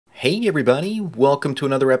Hey everybody, welcome to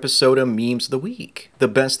another episode of Memes of the Week. The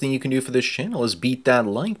best thing you can do for this channel is beat that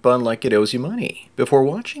like button like it owes you money before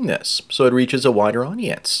watching this, so it reaches a wider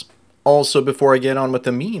audience. Also, before I get on with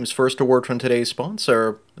the memes, first a word from today's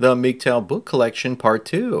sponsor, the MGTOW book collection part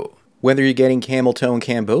 2. Whether you're getting camel toe in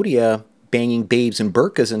Cambodia, banging babes in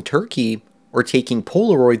burqas in Turkey, or taking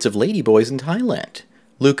Polaroids of ladyboys in Thailand,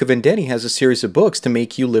 Luca Vendetti has a series of books to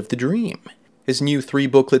make you live the dream. His new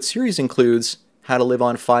 3-booklet series includes How to Live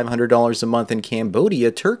on $500 a Month in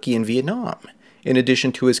Cambodia, Turkey, and Vietnam, in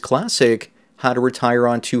addition to his classic, How to Retire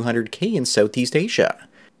on $200K in Southeast Asia.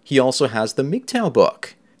 He also has the MGTOW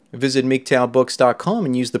book. Visit MGTOWbooks.com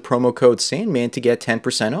and use the promo code Sandman to get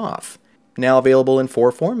 10% off. Now available in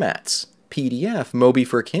 4 formats, PDF, Mobi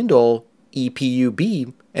for Kindle,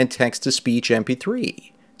 EPUB, and text-to-speech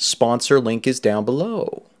MP3. Sponsor link is down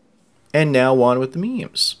below. And now on with the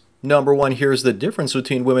memes. Number 1, here's the difference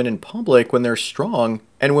between women in public when they're strong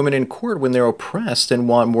and women in court when they're oppressed and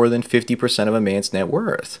want more than 50% of a man's net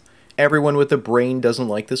worth. Everyone with a brain doesn't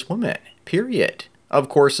like this woman, period. Of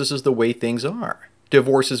course, this is the way things are.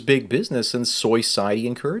 Divorce is big business and society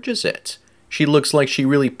encourages it. She looks like she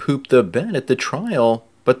really pooped the bed at the trial,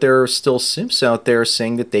 but there are still simps out there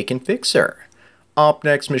saying that they can fix her. Up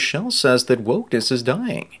next, Michelle says that wokeness is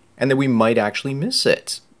dying and that we might actually miss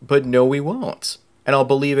it. But no, we won't. And I'll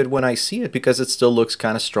believe it when I see it because it still looks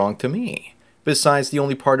kind of strong to me. Besides, the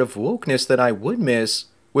only part of wokeness that I would miss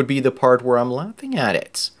would be the part where I'm laughing at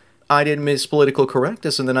it. I didn't miss political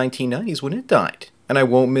correctness in the 1990s when it died, and I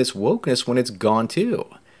won't miss wokeness when it's gone too.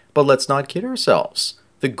 But let's not kid ourselves.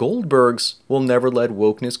 The Goldbergs will never let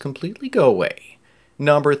wokeness completely go away.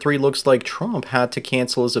 Number 3 looks like Trump had to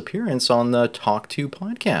cancel his appearance on the Talk To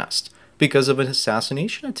podcast because of an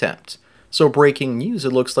assassination attempt. So breaking news,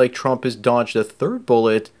 it looks like Trump has dodged a 3rd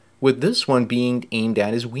bullet, with this one being aimed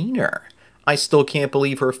at his wiener. I still can't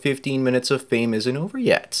believe her 15 minutes of fame isn't over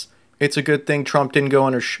yet. It's a good thing Trump didn't go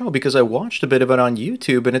on her show because I watched a bit of it on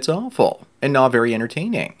YouTube and it's awful, and not very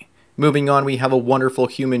entertaining. Moving on, we have a wonderful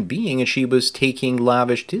human being and she was taking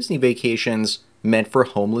lavish Disney vacations meant for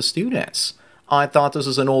homeless students. I thought this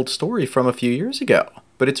was an old story from a few years ago,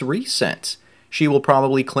 but it's recent. She will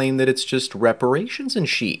probably claim that it's just reparations and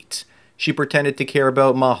shit. She pretended to care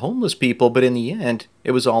about my homeless people, but in the end,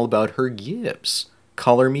 it was all about her Gibbs.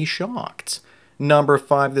 Color me shocked. Number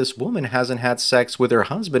 5, this woman hasn't had sex with her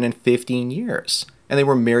husband in 15 years, and they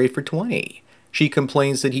were married for 20. She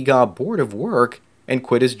complains that he got bored of work and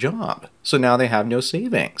quit his job, so now they have no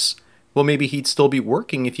savings. Well, maybe he'd still be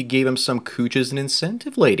working if you gave him some cooch as an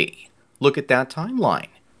incentive, lady. Look at that timeline.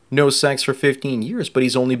 No sex for 15 years, but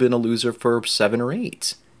he's only been a loser for 7 or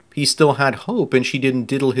 8. He still had hope and she didn't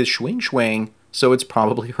diddle his swing, so it's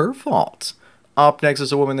probably her fault. Up next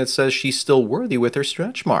is a woman that says she's still worthy with her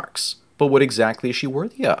stretch marks. But what exactly is she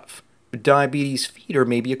worthy of? Diabetes feet or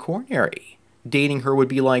maybe a coronary? Dating her would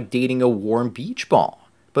be like dating a warm beach ball.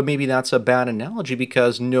 But maybe that's a bad analogy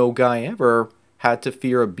because no guy ever had to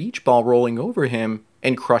fear a beach ball rolling over him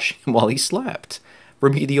and crushing him while he slept. For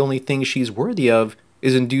me, the only thing she's worthy of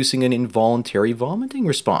is inducing an involuntary vomiting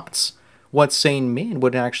response. What sane man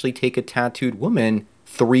would actually take a tattooed woman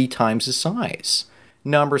 3 times his size?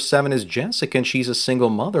 Number 7 is Jessica, and she's a single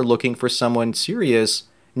mother looking for someone serious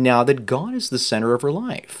now that God is the center of her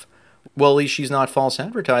life. Well, at least she's not false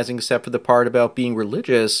advertising except for the part about being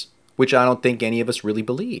religious, which I don't think any of us really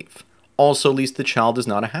believe. Also, at least the child is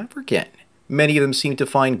not a African. Many of them seem to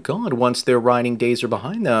find God once their riding days are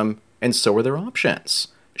behind them, and so are their options.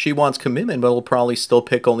 She wants commitment, but will probably still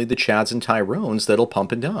pick only the Chads and Tyrones that'll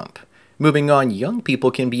pump and dump. Moving on, young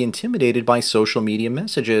people can be intimidated by social media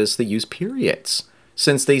messages that use periods,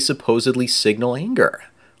 since they supposedly signal anger.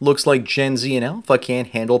 Looks like Gen Z and Alpha can't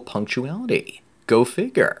handle punctuality. Go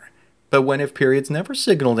figure. But when have periods never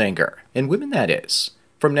signaled anger? In women, that is.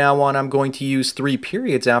 From now on, I'm going to use 3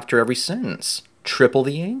 periods after every sentence. Triple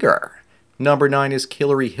the anger. Number 9 is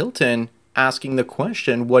Hillary Hilton asking the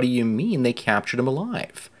question, what do you mean they captured him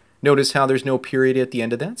alive? Notice how there's no period at the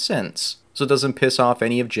end of that sentence, so it doesn't piss off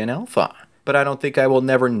any of Gen Alpha. But I don't think I will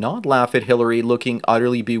never not laugh at Hillary looking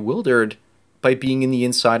utterly bewildered by being in the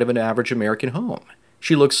inside of an average American home.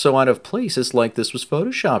 She looks so out of place, it's like this was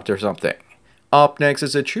photoshopped or something. Up next,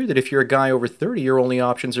 is it true that if you're a guy over 30, your only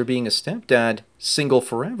options are being a stepdad, single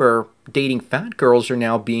forever, dating fat girls, or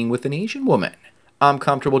now being with an Asian woman? I'm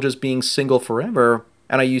comfortable just being single forever,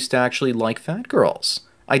 and I used to actually like fat girls.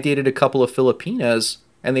 I dated a couple of Filipinas,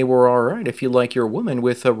 and they were alright if you like your woman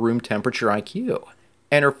with a room temperature IQ.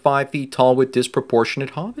 And are 5 feet tall with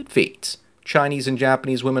disproportionate hobbit feet. Chinese and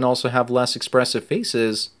Japanese women also have less expressive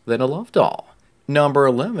faces than a love doll. Number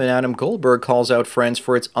 11, Adam Goldberg calls out Friends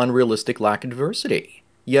for its unrealistic lack of diversity.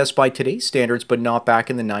 Yes, by today's standards, but not back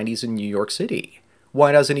in the 90s in New York City.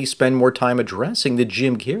 Why doesn't he spend more time addressing that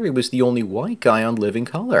Jim Carrey was the only white guy on Living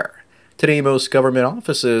Color? Today, most government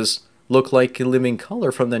offices look like Living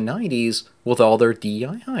Color from the 90s with all their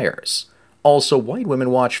DEI hires. Also, white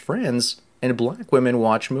women watch Friends, and black women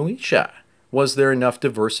watch Moesha. Was there enough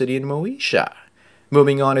diversity in Moesha?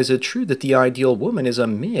 Moving on, is it true that the ideal woman is a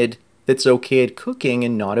mid that's okay at cooking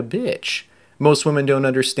and not a bitch? Most women don't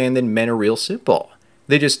understand that men are real simple.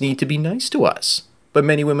 They just need to be nice to us. But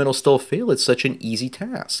many women will still fail at such an easy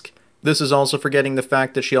task. This is also forgetting the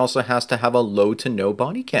fact that she also has to have a low to no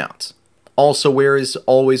body count. Also, where is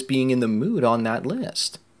always being in the mood on that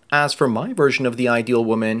list? As for my version of the ideal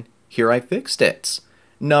woman, here I fixed it.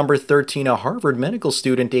 Number 13, a Harvard medical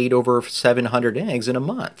student ate over 700 eggs in a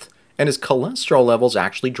month, and his cholesterol levels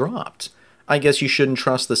actually dropped. I guess you shouldn't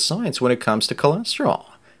trust the science when it comes to cholesterol.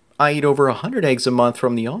 I eat over 100 eggs a month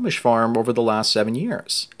from the Amish farm over the last 7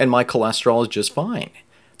 years, and my cholesterol is just fine.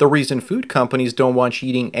 The reason food companies don't want you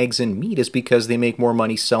eating eggs and meat is because they make more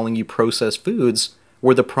money selling you processed foods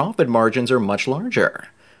where the profit margins are much larger.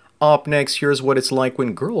 Up next, here's what it's like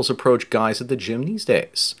when girls approach guys at the gym these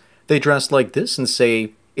days. They dress like this and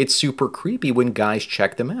say it's super creepy when guys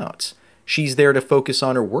check them out. She's there to focus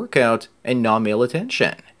on her workout and not male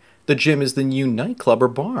attention. The gym is the new nightclub or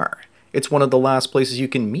bar. It's one of the last places you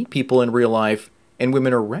can meet people in real life, and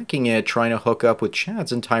women are wrecking it trying to hook up with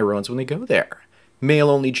Chads and Tyrones when they go there.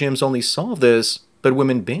 Male-only gyms only solve this, but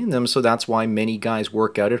women ban them, so that's why many guys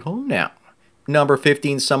work out at home now. Number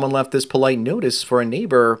 15, someone left this polite notice for a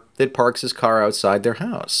neighbor that parks his car outside their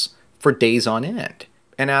house for days on end,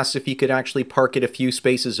 and asked if he could actually park it a few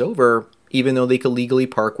spaces over, even though they could legally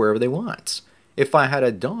park wherever they want. If I had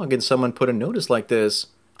a dog and someone put a notice like this,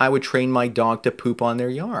 I would train my dog to poop on their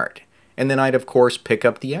yard. And then I'd of course pick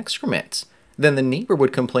up the excrement. Then the neighbor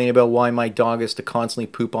would complain about why my dog has to constantly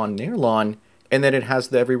poop on their lawn, and that it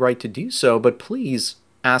has every right to do so, but please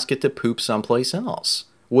ask it to poop someplace else.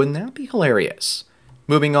 Wouldn't that be hilarious?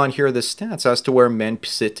 Moving on, here are the stats as to where men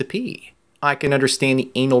sit to pee. I can understand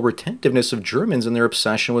the anal retentiveness of Germans and their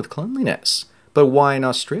obsession with cleanliness, but why in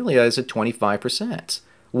Australia is it 25%?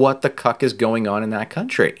 What the cuck is going on in that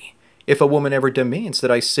country? If a woman ever demands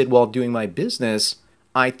that I sit while doing my business,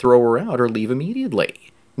 I'd throw her out or leave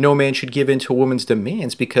immediately. No man should give in to a woman's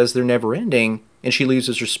demands because they're never ending, and she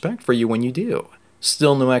loses respect for you when you do.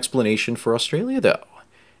 Still no explanation for Australia though.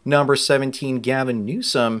 Number 17, Gavin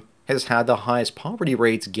Newsom has had the highest poverty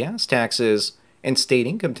rates, gas taxes, and state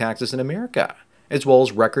income taxes in America, as well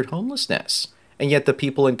as record homelessness. And yet the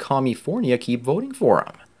people in California keep voting for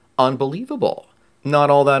him. Unbelievable. Not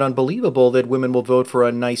all that unbelievable that women will vote for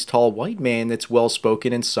a nice tall white man that's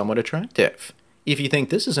well-spoken and somewhat attractive. If you think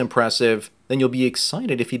this is impressive, then you'll be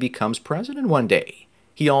excited if he becomes president one day.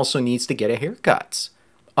 He also needs to get a haircut.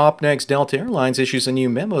 Up next, Delta Airlines issues a new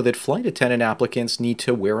memo that flight attendant applicants need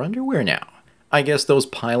to wear underwear now. I guess those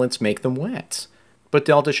pilots make them wet. But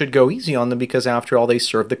Delta should go easy on them because after all they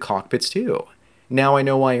serve the cockpits too. Now I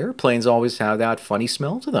know why airplanes always have that funny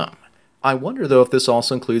smell to them. I wonder though if this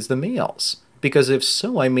also includes the males, because if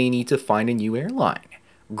so I may need to find a new airline.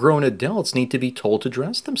 Grown adults need to be told to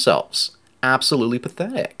dress themselves. Absolutely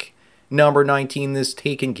pathetic. Number 19, this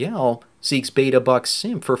taken gal seeks beta buck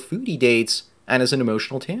simp for foodie dates and as an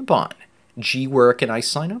emotional tampon. Gee, where can I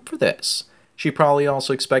sign up for this? She probably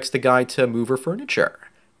also expects the guy to move her furniture.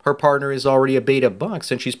 Her partner is already a beta buck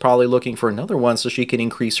and she's probably looking for another one so she can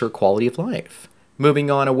increase her quality of life. Moving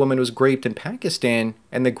on, a woman was raped in Pakistan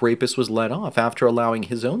and the rapist was let off after allowing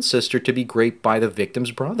his own sister to be raped by the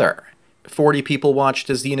victim's brother. 40 people watched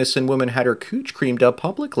as the innocent woman had her cooch creamed up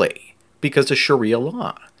publicly because of Sharia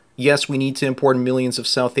law. Yes, we need to import millions of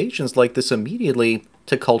South Asians like this immediately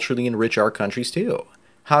to culturally enrich our countries too.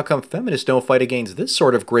 How come feminists don't fight against this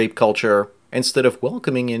sort of grape culture instead of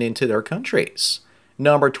welcoming it into their countries?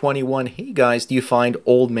 Number 21, hey guys, do you find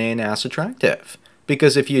old man ass attractive?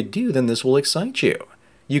 Because if you do, then this will excite you.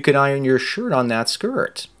 You could iron your shirt on that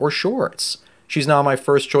skirt, or shorts. She's not my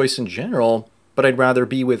first choice in general, but I'd rather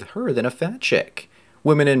be with her than a fat chick.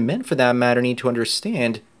 Women and men for that matter need to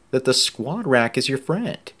understand that the squat rack is your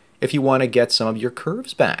friend if you want to get some of your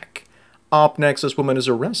curves back. Up next, this woman is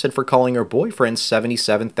arrested for calling her boyfriend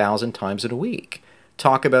 77,000 times in a week.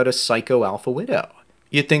 Talk about a psycho alpha widow.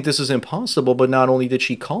 You'd think this is impossible, but not only did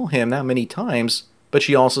she call him that many times, but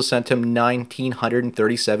she also sent him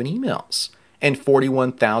 1,937 emails and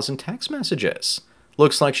 41,000 text messages.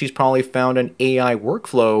 Looks like she's probably found an AI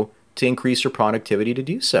workflow to increase her productivity to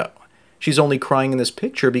do so. She's only crying in this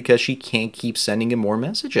picture because she can't keep sending him more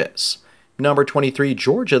messages. Number 23,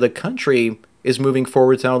 Georgia, the country, is moving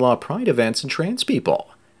forward to outlaw pride events and trans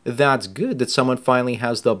people. That's good that someone finally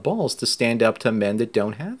has the balls to stand up to men that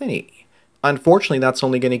don't have any. Unfortunately, that's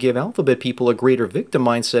only going to give alphabet people a greater victim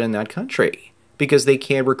mindset in that country, because they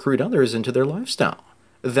can't recruit others into their lifestyle.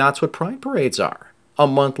 That's what pride parades are, a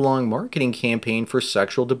month-long marketing campaign for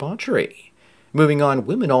sexual debauchery. Moving on,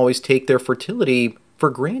 women always take their fertility for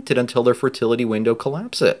granted until their fertility window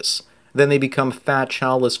collapses. Then they become fat,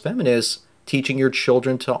 childless feminists, teaching your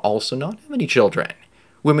children to also not have any children.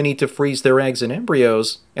 Women need to freeze their eggs and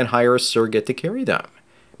embryos and hire a surrogate to carry them.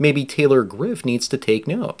 Maybe Taylor Griff needs to take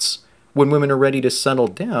notes. When women are ready to settle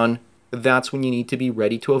down, that's when you need to be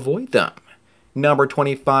ready to avoid them. Number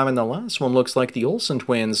 25 and the last one looks like the Olsen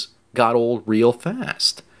twins got old real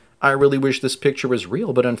fast. I really wish this picture was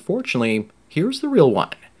real, but unfortunately, here's the real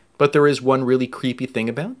one. But there is one really creepy thing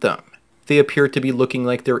about them. They appear to be looking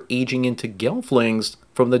like they're aging into gelflings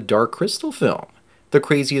from the Dark Crystal film. The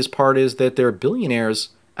craziest part is that they're billionaires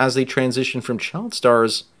as they transition from child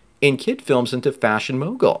stars in kid films into fashion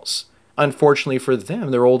moguls. Unfortunately for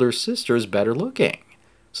them, their older sister is better looking.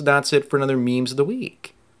 So that's it for another Memes of the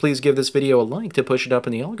Week. Please give this video a like to push it up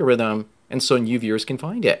in the algorithm and so new viewers can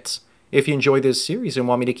find it. If you enjoy this series and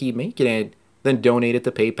want me to keep making it, then donate at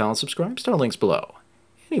the PayPal and subscribe star links below.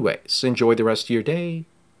 Anyways, enjoy the rest of your day,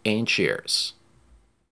 and cheers.